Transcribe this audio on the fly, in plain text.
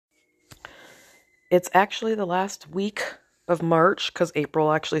It's actually the last week of March because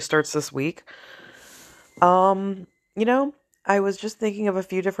April actually starts this week. Um, you know, I was just thinking of a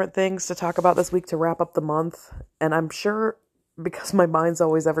few different things to talk about this week to wrap up the month, and I'm sure because my mind's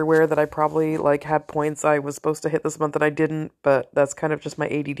always everywhere that I probably like had points I was supposed to hit this month and I didn't, but that's kind of just my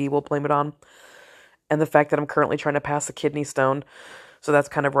ADD we'll blame it on. And the fact that I'm currently trying to pass a kidney stone, so that's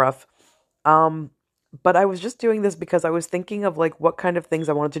kind of rough. Um, but I was just doing this because I was thinking of like what kind of things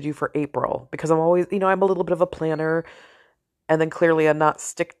I wanted to do for April because I'm always, I'm a little bit of a planner and then clearly a not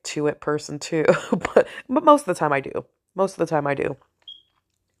stick to it person too. but most of the time I do. Most of the time I do.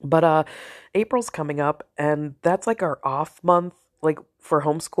 But April's coming up and that's like our off month like for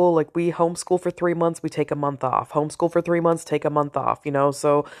homeschool. Like we homeschool for 3 months, we take a month off. Homeschool for 3 months, take a month off.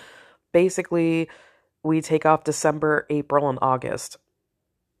 So basically we take off December, April and August.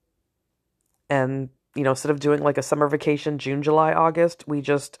 And instead of doing like a summer vacation June, July, August, we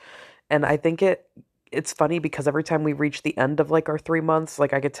just and I think it's funny because every time we reach the end of like our 3 months,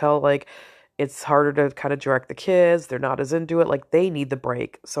 like I could tell like it's harder to kind of direct the kids. They're not as into it. Like they need the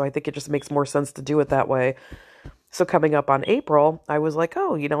break. So I think it just makes more sense to do it that way. So coming up on April, I was like,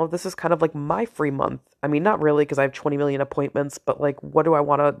 oh, this is kind of like my free month. I mean, not really because I have 20 million appointments, but like, what do I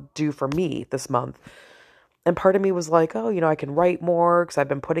want to do for me this month? And part of me was like, oh, I can write more because I've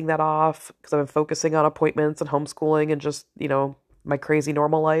been putting that off because I've been focusing on appointments and homeschooling and just, my crazy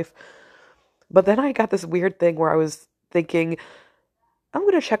normal life. But then I got this weird thing where I was thinking, I'm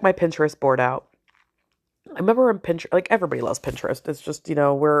going to check my Pinterest board out. I remember in Pinterest, like everybody loves Pinterest. It's just,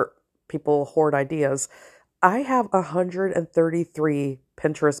 where people hoard ideas. I have 133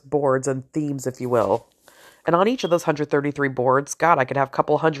 Pinterest boards and themes, if you will. And on each of those 133 boards, God, I could have a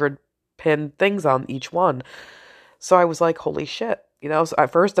couple hundred pinned things on each one. So I was like, holy shit. So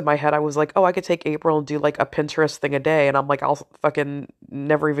at first in my head, I was like, oh, I could take April and do like a Pinterest thing a day. And I'm like, I'll fucking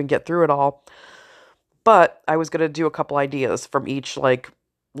never even get through it all. But I was going to do a couple ideas from each like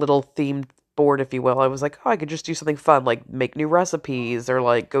little themed board, if you will. I was like, oh, I could just do something fun, like make new recipes or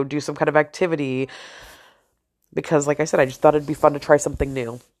like go do some kind of activity. Because, like I said, I just thought it'd be fun to try something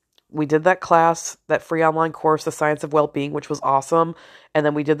new. We did that class, that free online course, The Science of Well-Being, which was awesome. And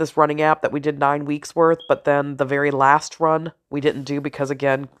then we did this running app that we did 9 weeks worth, but then the very last run we didn't do because,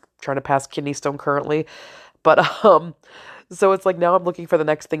 again, trying to pass kidney stone currently. But, so it's like now I'm looking for the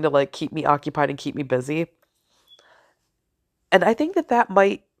next thing to like keep me occupied and keep me busy. And I think that that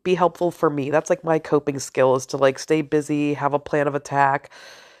might be helpful for me. That's like my coping skill is to like stay busy, have a plan of attack.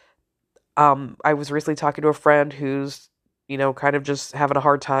 I was recently talking to a friend who's, kind of just having a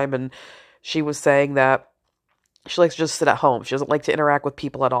hard time, and she was saying that she likes to just sit at home. She doesn't like to interact with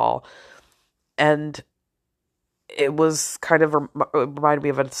people at all. And it was kind of reminded me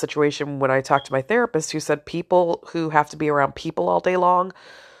of a situation when I talked to my therapist who said people who have to be around people all day long,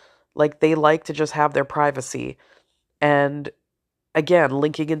 like they like to just have their privacy. And again,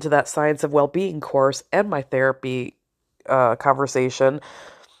 linking into that science of well-being course and my therapy conversation,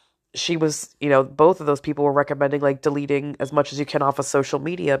 she was, both of those people were recommending like deleting as much as you can off of social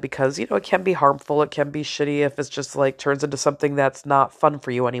media because, it can be harmful. It can be shitty if it's just like turns into something that's not fun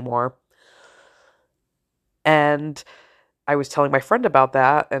for you anymore. And I was telling my friend about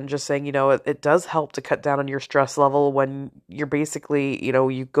that and just saying, it does help to cut down on your stress level when you're basically,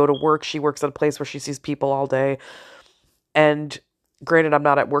 you go to work. She works at a place where she sees people all day. And granted, I'm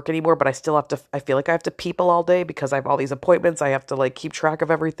not at work anymore, but I still have to, I feel like I have to people all day because I have all these appointments. I have to like keep track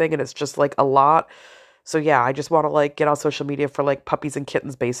of everything and it's just like a lot. So yeah, I just want to like get on social media for like puppies and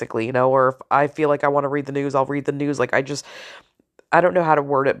kittens basically, or if I feel like I want to read the news, I'll read the news. Like I don't know how to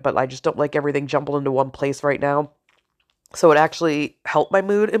word it, but I just don't like everything jumbled into one place right now. So it actually helped my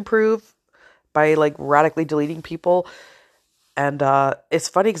mood improve by like radically deleting people. And it's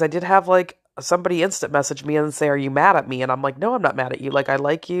funny because I did have like somebody instant message me and say, "Are you mad at me?" And I'm like, "No, I'm not mad at you. Like, I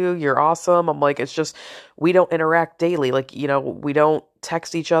like you. You're awesome." I'm like, it's just we don't interact daily. Like, we don't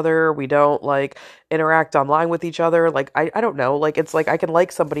text each other. We don't like interact online with each other. Like, I don't know. Like, it's like I can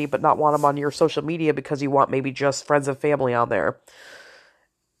like somebody but not want them on your social media because you want maybe just friends and family on there.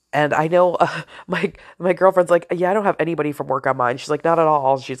 And I know my girlfriend's like, yeah, I don't have anybody from work on mine. She's like, not at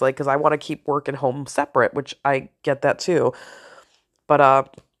all. She's like, because I want to keep work and home separate, which I get that too.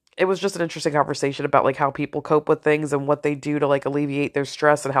 But it was just an interesting conversation about like how people cope with things and what they do to like alleviate their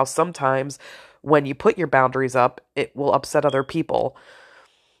stress and how sometimes when you put your boundaries up, it will upset other people.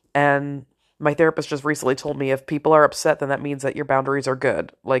 And my therapist just recently told me if people are upset, then that means that your boundaries are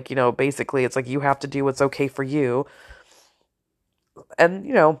good. Like, basically it's like you have to do what's okay for you. And,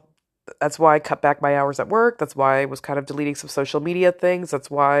 that's why I cut back my hours at work. That's why I was kind of deleting some social media things. That's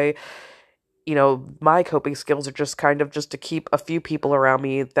why my coping skills are just kind of just to keep a few people around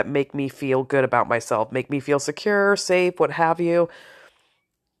me that make me feel good about myself, make me feel secure, safe, what have you.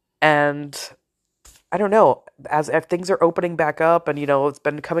 And I don't know, as if things are opening back up and, it's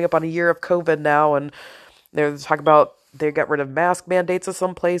been coming up on a year of COVID now, and they're talking about they got rid of mask mandates in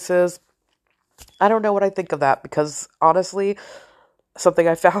some places. I don't know what I think of that because honestly, something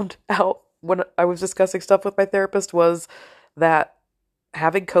I found out when I was discussing stuff with my therapist was that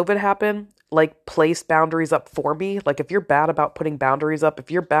having COVID happen, like, place boundaries up for me. Like, if you're bad about putting boundaries up, if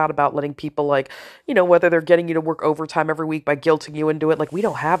you're bad about letting people, like, whether they're getting you to work overtime every week by guilting you into it, like, we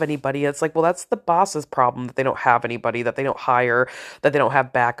don't have anybody. It's like, well, that's the boss's problem that they don't have anybody, that they don't hire, that they don't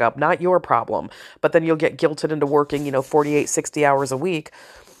have backup, not your problem. But then you'll get guilted into working, 48, 60 hours a week.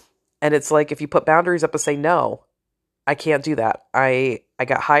 And it's like, if you put boundaries up and say, no, I can't do that. I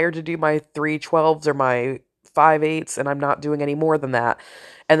got hired to do my 312s or my 5/8s, and I'm not doing any more than that.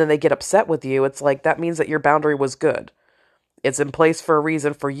 And then they get upset with you. It's like, that means that your boundary was good. It's in place for a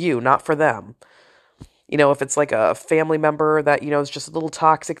reason for you, not for them. If it's like a family member that, is just a little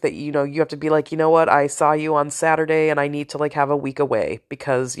toxic, that, you have to be like, you know what, I saw you on Saturday and I need to, like, have a week away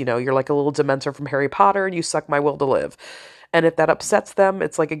because, you're like a little Dementor from Harry Potter and you suck my will to live. And if that upsets them,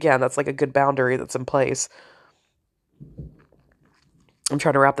 it's like, again, that's like a good boundary that's in place. I'm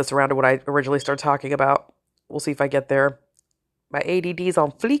trying to wrap this around to what I originally started talking about. We'll see if I get there. My ADD's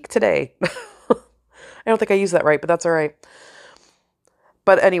on fleek today. I don't think I used that right, but that's all right.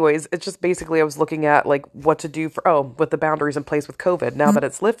 But anyways, it's just basically I was looking at, like, what to do with the boundaries in place with COVID. Now that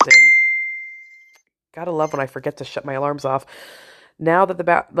it's lifting, gotta love when I forget to shut my alarms off. Now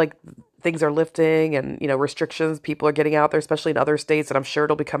that things are lifting and, restrictions, people are getting out there, especially in other states, and I'm sure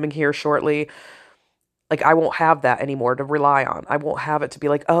it'll be coming here shortly. Like, I won't have that anymore to rely on. I won't have it to be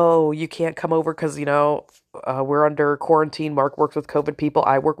like, oh, you can't come over because, we're under quarantine. Mark works with COVID people.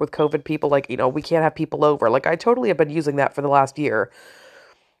 I work with COVID people. Like, we can't have people over. Like, I totally have been using that for the last year.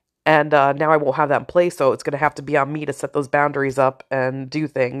 And now I won't have that in place. So it's going to have to be on me to set those boundaries up and do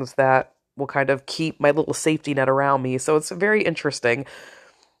things that will kind of keep my little safety net around me. So it's very interesting.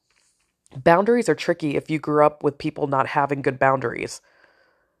 Boundaries are tricky if you grew up with people not having good boundaries.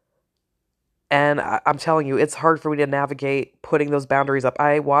 And I'm telling you, it's hard for me to navigate putting those boundaries up.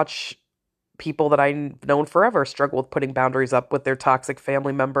 I watch people that I've known forever struggle with putting boundaries up with their toxic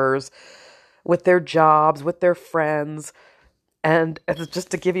family members, with their jobs, with their friends. And it's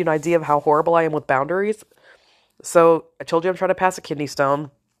just to give you an idea of how horrible I am with boundaries. So I told you I'm trying to pass a kidney stone.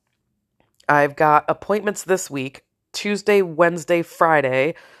 I've got appointments this week, Tuesday, Wednesday,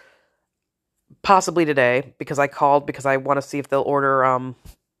 Friday, possibly today, because I called because I want to see if they'll order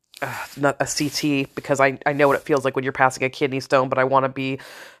not a CT, because I know what it feels like when you're passing a kidney stone, but I want to be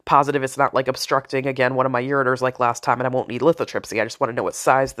positive it's not, like, obstructing again one of my ureters like last time, and I won't need lithotripsy. I just want to know what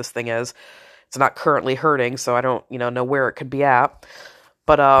size this thing is. It's not currently hurting, so I don't, know where it could be at.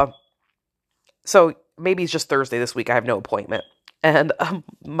 But so maybe it's just Thursday this week. I have no appointment. And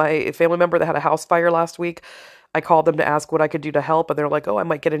my family member that had a house fire last week, I called them to ask what I could do to help, and they're like, oh, I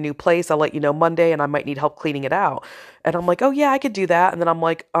might get a new place. I'll let you know Monday, and I might need help cleaning it out. And I'm like, oh, yeah, I could do that. And then I'm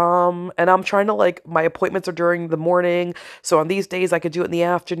like, and I'm trying to, like, my appointments are during the morning. So on these days, I could do it in the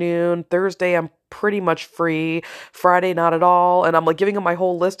afternoon. Thursday, I'm pretty much free. Friday, not at all. And I'm, like, giving them my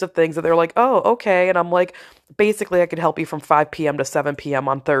whole list of things, and they're like, oh, okay. And I'm like, basically, I could help you from 5 p.m. to 7 p.m.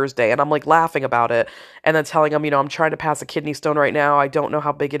 on Thursday. And I'm, like, laughing about it. And then telling them, I'm trying to pass a kidney stone right now. I don't know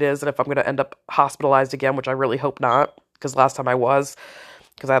how big it is and if I'm going to end up hospitalized again, which I really hope not, because last time I was,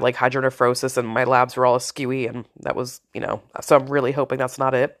 because I had, like, hydronephrosis and my labs were all skewy, and that was, so I'm really hoping that's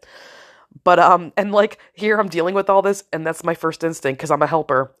not it. But, and, like, here I'm dealing with all this, and that's my first instinct, because I'm a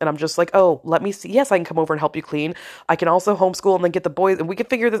helper, and I'm just like, oh, let me see. Yes, I can come over and help you clean. I can also homeschool and then get the boys, and we can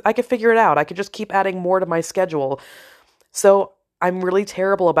figure this, I can figure it out. I could just keep adding more to my schedule. So I'm really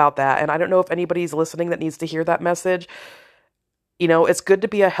terrible about that, and I don't know if anybody's listening that needs to hear that message. It's good to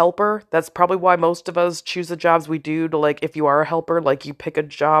be a helper. That's probably why most of us choose the jobs we do to, like, if you are a helper, like, you pick a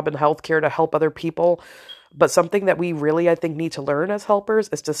job in healthcare to help other people. But something that we really, I think, need to learn as helpers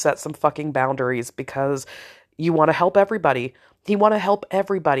is to set some fucking boundaries, because you want to help everybody. You want to help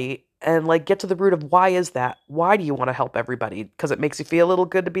everybody and, like, get to the root of why is that? Why do you want to help everybody? Because it makes you feel a little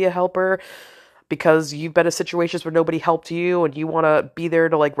good to be a helper, because you've been in situations where nobody helped you and you want to be there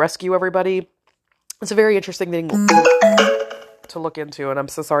to, like, rescue everybody. It's a very interesting thing to look into, and I'm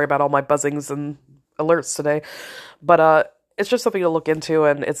so sorry about all my buzzings and alerts today. But it's just something to look into,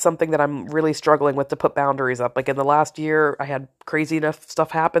 and it's something that I'm really struggling with to put boundaries up. Like, in the last year, I had crazy enough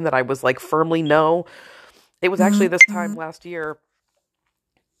stuff happen that I was, like, firmly no. It was actually this time last year.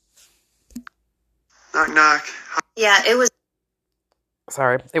 Knock, knock. Yeah, it was.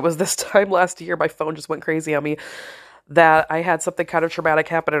 sorry, it was this time last year, my phone just went crazy on me, that I had something kind of traumatic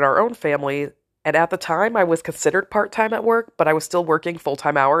happen in our own family. And at the time, I was considered part time at work, but I was still working full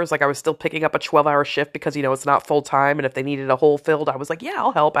time hours. Like, I was still picking up a 12-hour shift because, it's not full time. And if they needed a hole filled, I was like, yeah,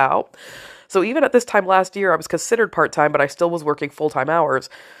 I'll help out. So even at this time last year, I was considered part time, but I still was working full time hours.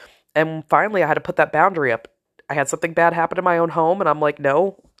 And finally, I had to put that boundary up. I had something bad happen in my own home, and I'm like,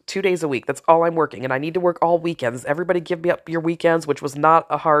 no, 2 days a week. That's all I'm working, and I need to work all weekends. Everybody give me up your weekends, which was not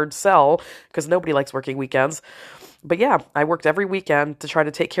a hard sell because nobody likes working weekends. But yeah, I worked every weekend to try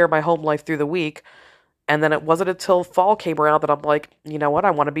to take care of my home life through the week. And then it wasn't until fall came around that I'm like, you know what?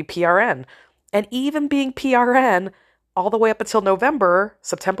 I want to be PRN. And even being PRN, all the way up until November,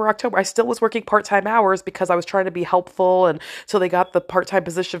 September, October, I still was working part-time hours because I was trying to be helpful and till they got the part-time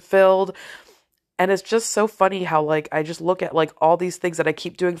position filled. And it's just so funny how like I just look at like all these things that I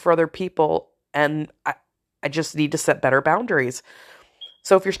keep doing for other people and I just need to set better boundaries.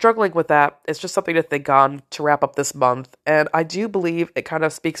 So if you're struggling with that, it's just something to think on to wrap up this month. And I do believe it kind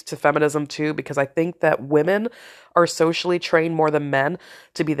of speaks to feminism too, because I think that women are socially trained more than men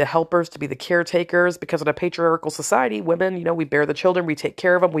to be the helpers, to be the caretakers, because in a patriarchal society, women, we bear the children, we take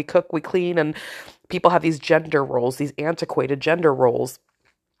care of them, we cook, we clean, and people have these gender roles, these antiquated gender roles.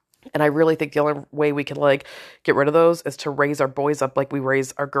 And I really think the only way we can like get rid of those is to raise our boys up like we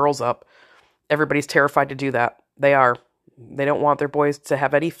raise our girls up. Everybody's terrified to do that. They are. They don't want their boys to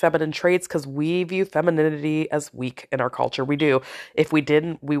have any feminine traits because we view femininity as weak in our culture. We do. If we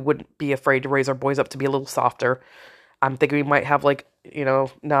didn't, we wouldn't be afraid to raise our boys up to be a little softer. I'm thinking we might have like,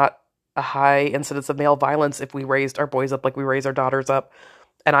 not a high incidence of male violence if we raised our boys up like we raise our daughters up.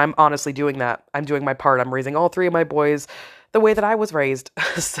 And I'm honestly doing that. I'm doing my part. I'm raising all three of my boys the way that I was raised.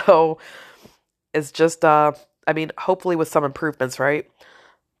 So it's just, hopefully with some improvements, right?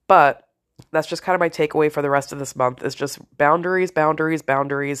 But that's just kind of my takeaway for the rest of this month is just boundaries, boundaries,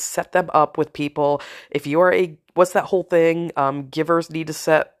 boundaries. Set them up with people. If you are what's that whole thing? Givers need to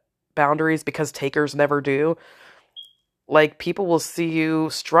set boundaries because takers never do. Like people will see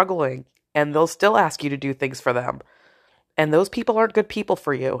you struggling and they'll still ask you to do things for them. And those people aren't good people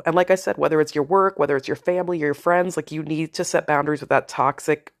for you. And like I said, whether it's your work, whether it's your family, your friends, like you need to set boundaries with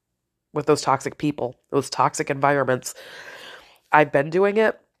those toxic people, those toxic environments. I've been doing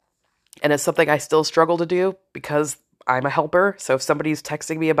it. And it's something I still struggle to do because I'm a helper. So if somebody's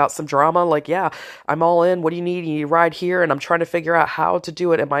texting me about some drama, like, yeah, I'm all in. What do you need? You need a ride here. And I'm trying to figure out how to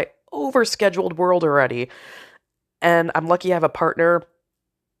do it in my overscheduled world already. And I'm lucky I have a partner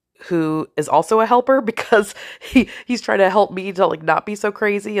who is also a helper because he's trying to help me to like not be so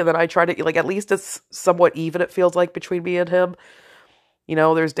crazy. And then I try to like, at least it's somewhat even, it feels like, between me and him.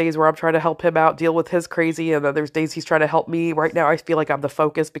 There's days where I'm trying to help him out, deal with his crazy, and then there's days he's trying to help me. Right now, I feel like I'm the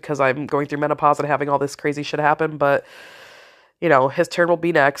focus because I'm going through menopause and having all this crazy shit happen, but, his turn will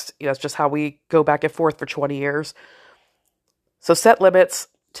be next. It's just how we go back and forth for 20 years. So set limits,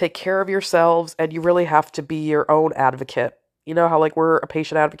 take care of yourselves, and you really have to be your own advocate. You know how, like, we're a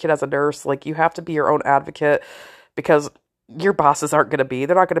patient advocate as a nurse? Like, you have to be your own advocate because your bosses aren't going to be.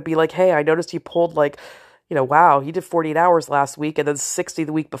 They're not going to be like, hey, I noticed you pulled, like, wow, you did 48 hours last week and then 60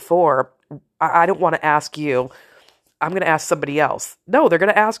 the week before. I don't want to ask you. I'm going to ask somebody else. No, they're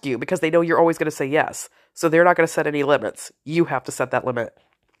going to ask you because they know you're always going to say yes. So they're not going to set any limits. You have to set that limit.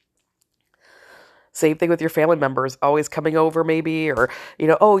 Same thing with your family members, always coming over maybe, or,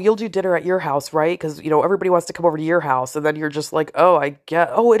 oh, you'll do dinner at your house, right? Because, everybody wants to come over to your house. And then you're just like,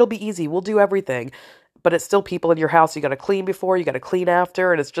 it'll be easy. We'll do everything. But it's still people in your house. You got to clean before, you got to clean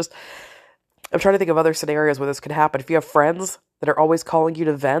after. And it's just, I'm trying to think of other scenarios where this could happen. If you have friends that are always calling you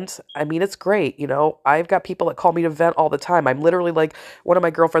to vent, it's great. I've got people that call me to vent all the time. I'm literally like, one of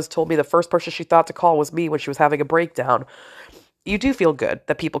my girlfriends told me the first person she thought to call was me when she was having a breakdown. You do feel good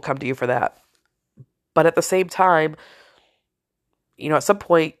that people come to you for that. But at the same time, at some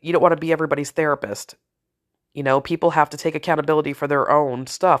point, you don't want to be everybody's therapist. People have to take accountability for their own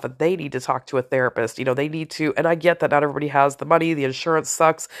stuff and they need to talk to a therapist. They need to, and I get that not everybody has the money, the insurance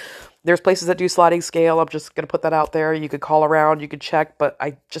sucks. There's places that do sliding scale. I'm just going to put that out there. You could call around, you could check, but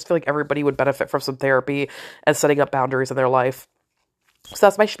I just feel like everybody would benefit from some therapy and setting up boundaries in their life. So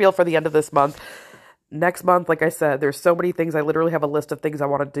that's my spiel for the end of this month. Next month, like I said, there's so many things. I literally have a list of things I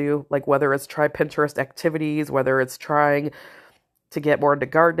want to do, like whether it's try Pinterest activities, whether it's trying to get more into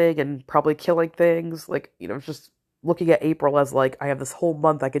gardening and probably killing things, like, just looking at April as like, I have this whole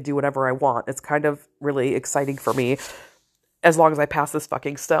month I could do whatever I want. It's kind of really exciting for me. As long as I pass this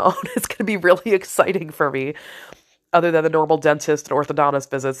fucking stone, it's going to be really exciting for me, other than the normal dentist and orthodontist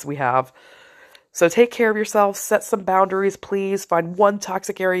visits we have. So take care of yourself, set some boundaries, please. Find one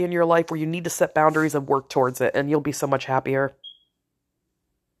toxic area in your life where you need to set boundaries and work towards it, and you'll be so much happier.